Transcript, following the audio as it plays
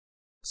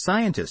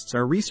Scientists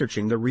are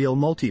researching the real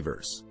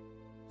multiverse.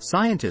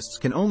 Scientists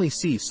can only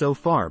see so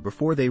far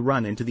before they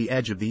run into the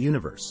edge of the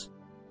universe.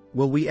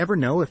 Will we ever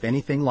know if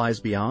anything lies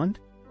beyond?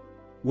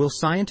 Will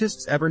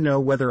scientists ever know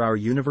whether our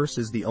universe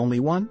is the only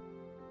one?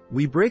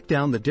 We break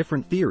down the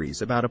different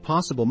theories about a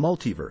possible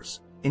multiverse,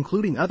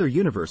 including other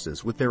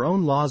universes with their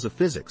own laws of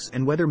physics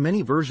and whether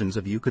many versions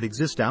of you could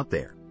exist out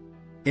there.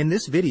 In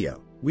this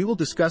video, we will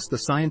discuss the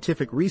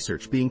scientific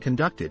research being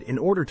conducted in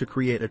order to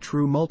create a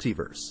true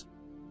multiverse.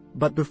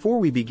 But before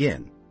we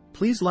begin,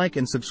 please like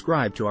and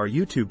subscribe to our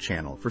YouTube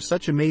channel for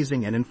such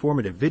amazing and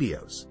informative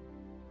videos.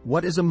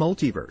 What is a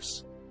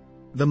multiverse?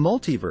 The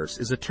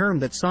multiverse is a term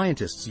that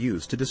scientists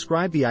use to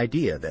describe the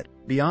idea that,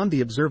 beyond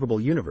the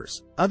observable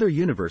universe, other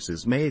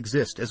universes may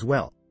exist as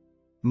well.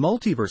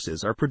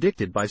 Multiverses are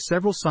predicted by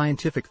several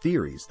scientific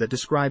theories that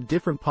describe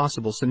different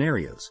possible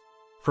scenarios,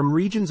 from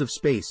regions of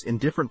space in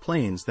different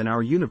planes than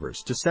our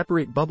universe to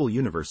separate bubble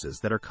universes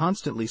that are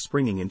constantly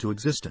springing into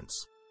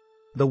existence.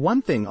 The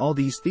one thing all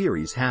these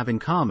theories have in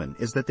common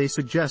is that they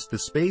suggest the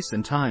space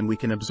and time we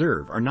can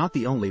observe are not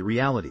the only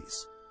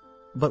realities.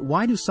 But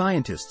why do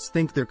scientists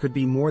think there could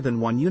be more than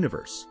one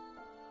universe?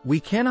 We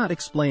cannot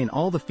explain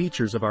all the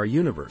features of our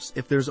universe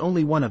if there's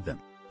only one of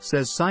them,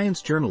 says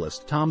science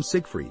journalist Tom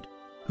Siegfried,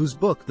 whose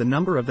book The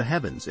Number of the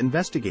Heavens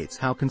investigates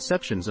how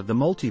conceptions of the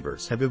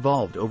multiverse have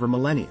evolved over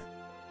millennia.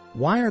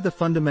 Why are the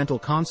fundamental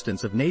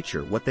constants of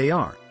nature what they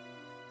are?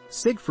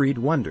 Siegfried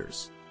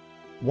wonders.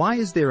 Why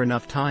is there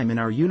enough time in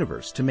our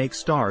universe to make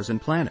stars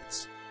and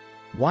planets?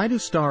 Why do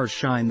stars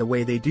shine the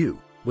way they do,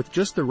 with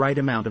just the right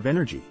amount of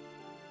energy?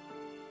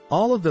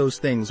 All of those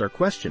things are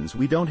questions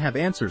we don't have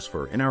answers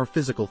for in our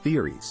physical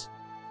theories.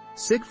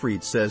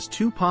 Siegfried says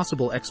two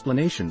possible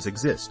explanations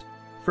exist.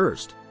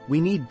 First, we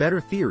need better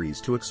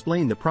theories to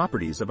explain the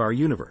properties of our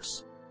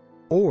universe.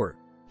 Or,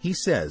 he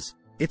says,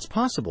 it's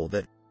possible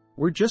that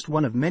we're just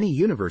one of many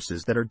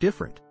universes that are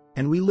different,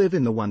 and we live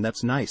in the one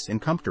that's nice and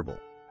comfortable.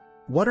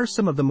 What are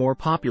some of the more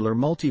popular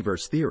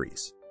multiverse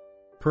theories?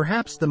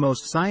 Perhaps the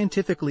most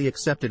scientifically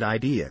accepted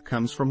idea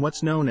comes from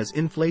what's known as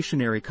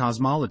inflationary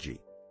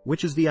cosmology,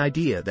 which is the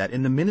idea that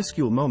in the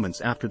minuscule moments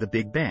after the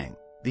Big Bang,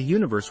 the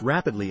universe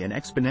rapidly and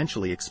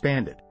exponentially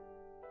expanded.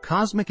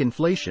 Cosmic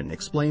inflation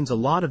explains a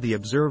lot of the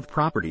observed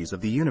properties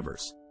of the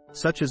universe,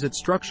 such as its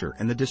structure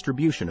and the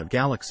distribution of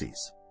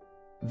galaxies.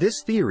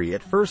 This theory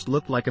at first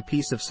looked like a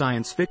piece of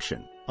science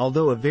fiction,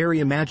 although a very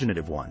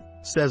imaginative one,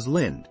 says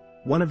Lind,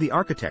 one of the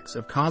architects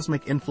of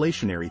cosmic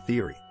inflationary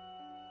theory.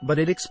 But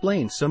it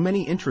explains so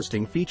many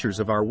interesting features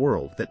of our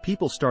world that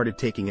people started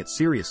taking it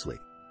seriously.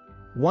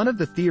 One of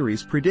the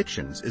theory's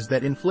predictions is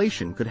that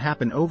inflation could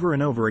happen over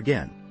and over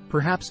again,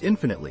 perhaps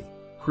infinitely,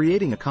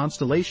 creating a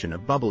constellation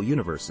of bubble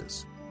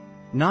universes.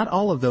 Not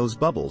all of those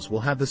bubbles will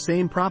have the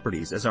same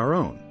properties as our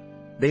own.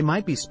 They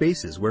might be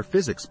spaces where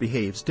physics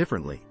behaves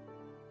differently.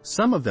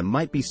 Some of them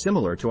might be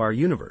similar to our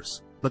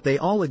universe, but they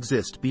all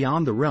exist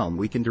beyond the realm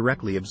we can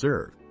directly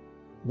observe.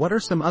 What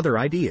are some other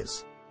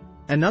ideas?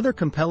 Another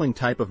compelling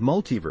type of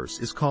multiverse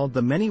is called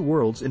the many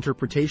worlds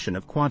interpretation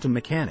of quantum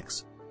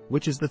mechanics,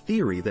 which is the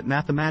theory that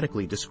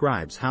mathematically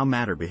describes how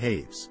matter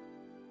behaves.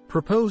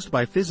 Proposed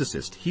by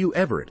physicist Hugh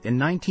Everett in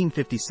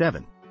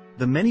 1957,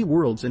 the many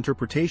worlds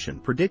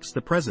interpretation predicts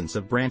the presence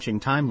of branching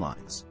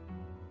timelines,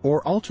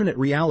 or alternate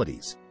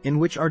realities, in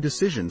which our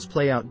decisions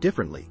play out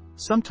differently,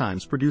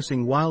 sometimes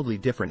producing wildly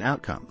different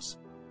outcomes.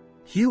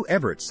 Hugh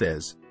Everett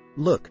says,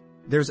 look,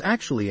 there's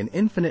actually an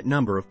infinite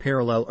number of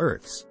parallel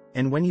Earths,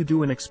 and when you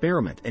do an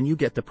experiment and you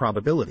get the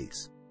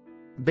probabilities.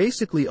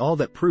 Basically all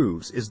that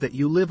proves is that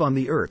you live on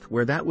the Earth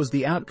where that was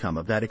the outcome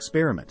of that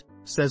experiment,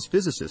 says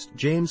physicist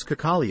James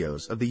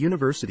Kakalios of the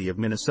University of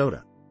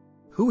Minnesota,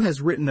 who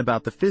has written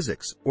about the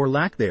physics, or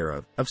lack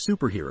thereof, of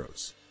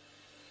superheroes.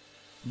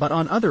 But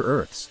on other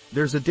Earths,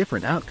 there's a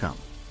different outcome.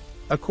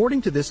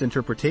 According to this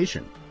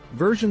interpretation,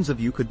 versions of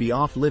you could be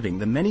off living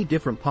the many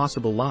different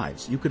possible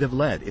lives you could have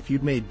led if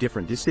you'd made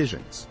different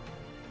decisions.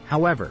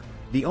 However,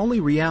 the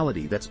only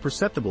reality that's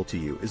perceptible to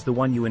you is the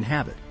one you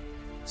inhabit.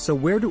 So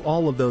where do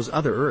all of those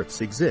other Earths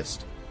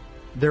exist?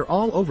 They're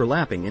all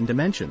overlapping in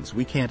dimensions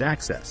we can't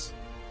access.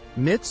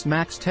 MIT's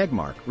Max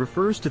Tegmark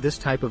refers to this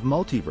type of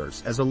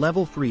multiverse as a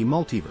level 3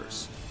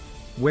 multiverse,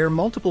 where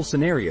multiple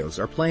scenarios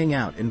are playing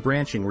out in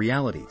branching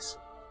realities.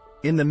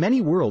 In the many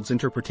worlds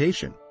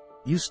interpretation,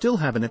 you still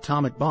have an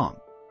atomic bomb.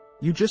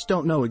 You just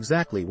don't know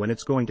exactly when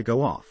it's going to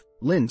go off,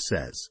 Lind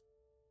says.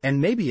 And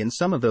maybe in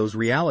some of those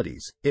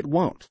realities, it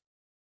won't.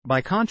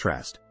 By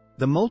contrast,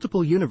 the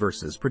multiple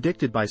universes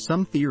predicted by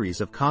some theories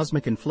of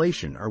cosmic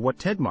inflation are what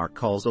Tegmark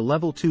calls a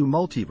level 2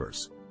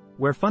 multiverse,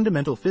 where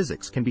fundamental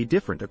physics can be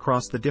different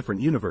across the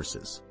different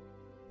universes.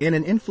 In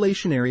an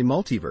inflationary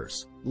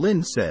multiverse,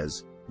 Lind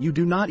says, you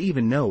do not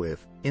even know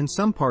if, in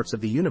some parts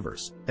of the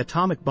universe,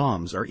 atomic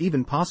bombs are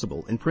even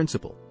possible in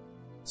principle.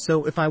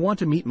 So if I want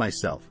to meet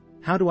myself,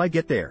 how do I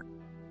get there?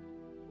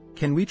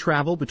 Can we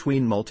travel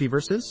between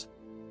multiverses?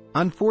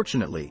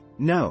 Unfortunately,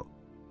 no.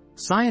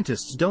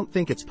 Scientists don't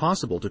think it's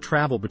possible to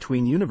travel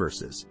between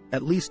universes,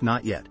 at least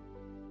not yet.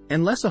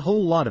 Unless a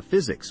whole lot of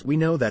physics we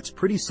know that's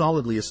pretty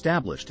solidly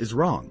established is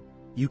wrong,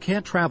 You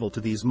can't travel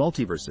to these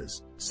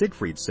multiverses,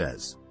 Siegfried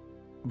says.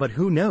 But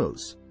who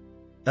knows?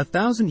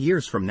 1,000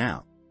 years from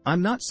now,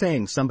 I'm not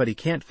saying somebody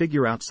can't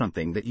figure out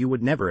something that you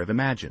would never have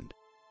imagined.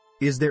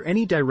 Is there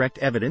any direct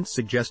evidence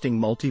suggesting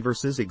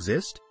multiverses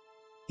exist?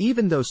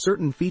 Even though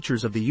certain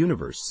features of the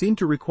universe seem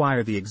to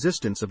require the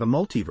existence of a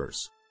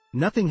multiverse,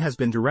 nothing has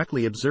been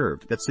directly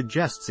observed that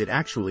suggests it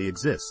actually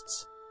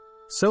exists.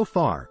 So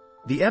far,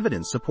 the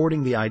evidence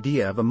supporting the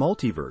idea of a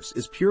multiverse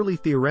is purely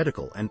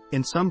theoretical and,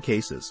 in some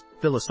cases,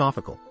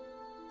 philosophical.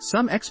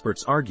 Some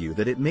experts argue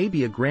that it may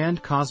be a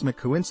grand cosmic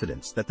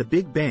coincidence that the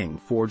Big Bang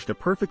forged a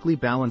perfectly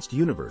balanced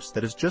universe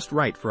that is just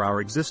right for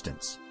our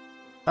existence.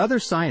 Other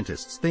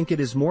scientists think it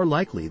is more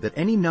likely that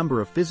any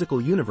number of physical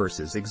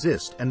universes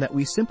exist and that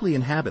we simply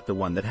inhabit the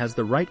one that has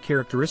the right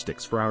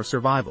characteristics for our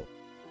survival.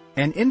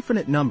 An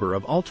infinite number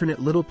of alternate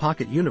little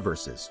pocket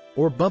universes,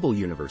 or bubble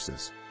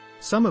universes,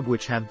 some of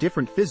which have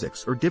different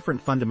physics or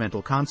different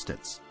fundamental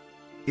constants,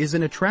 is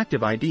an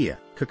attractive idea,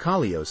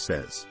 Kakalios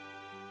says.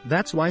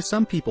 That's why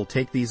some people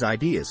take these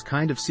ideas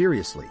kind of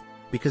seriously,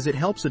 because it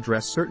helps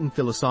address certain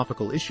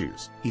philosophical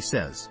issues, he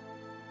says.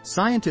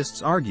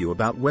 Scientists argue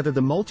about whether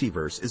the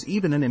multiverse is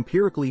even an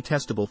empirically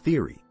testable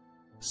theory.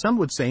 Some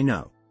would say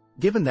no,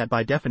 given that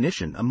by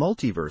definition a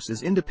multiverse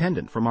is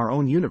independent from our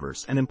own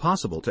universe and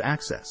impossible to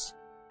access.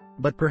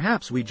 But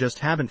perhaps we just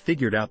haven't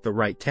figured out the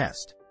right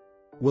test.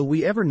 Will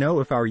we ever know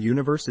if our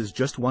universe is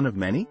just one of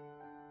many?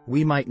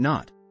 We might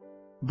not.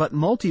 But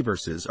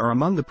multiverses are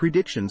among the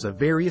predictions of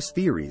various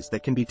theories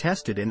that can be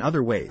tested in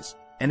other ways,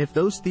 and if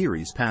those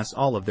theories pass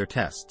all of their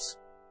tests,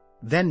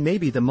 then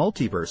maybe the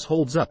multiverse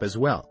holds up as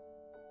well.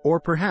 Or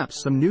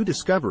perhaps some new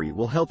discovery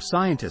will help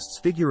scientists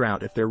figure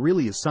out if there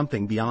really is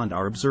something beyond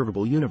our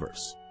observable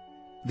universe.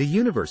 The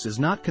universe is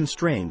not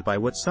constrained by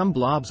what some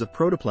blobs of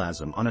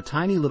protoplasm on a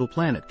tiny little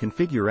planet can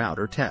figure out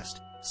or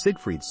test,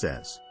 Siegfried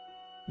says.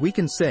 We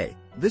can say,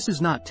 this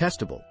is not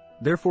testable,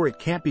 therefore it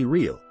can't be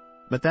real,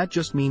 but that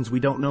just means we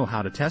don't know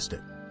how to test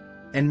it.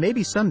 And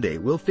maybe someday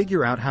we'll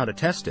figure out how to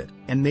test it,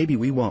 and maybe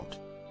we won't.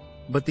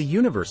 But the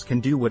universe can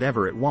do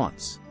whatever it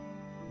wants.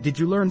 Did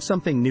you learn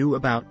something new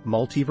about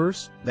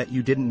multiverse that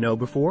you didn't know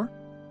before?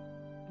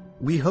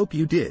 We hope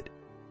you did.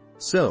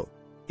 So,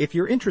 if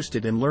you're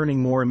interested in learning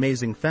more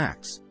amazing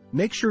facts,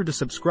 make sure to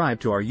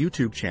subscribe to our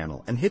YouTube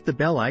channel and hit the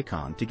bell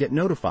icon to get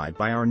notified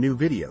by our new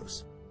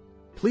videos.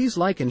 Please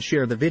like and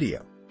share the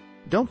video.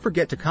 Don't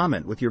forget to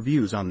comment with your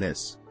views on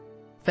this.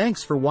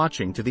 Thanks for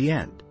watching to the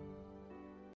end.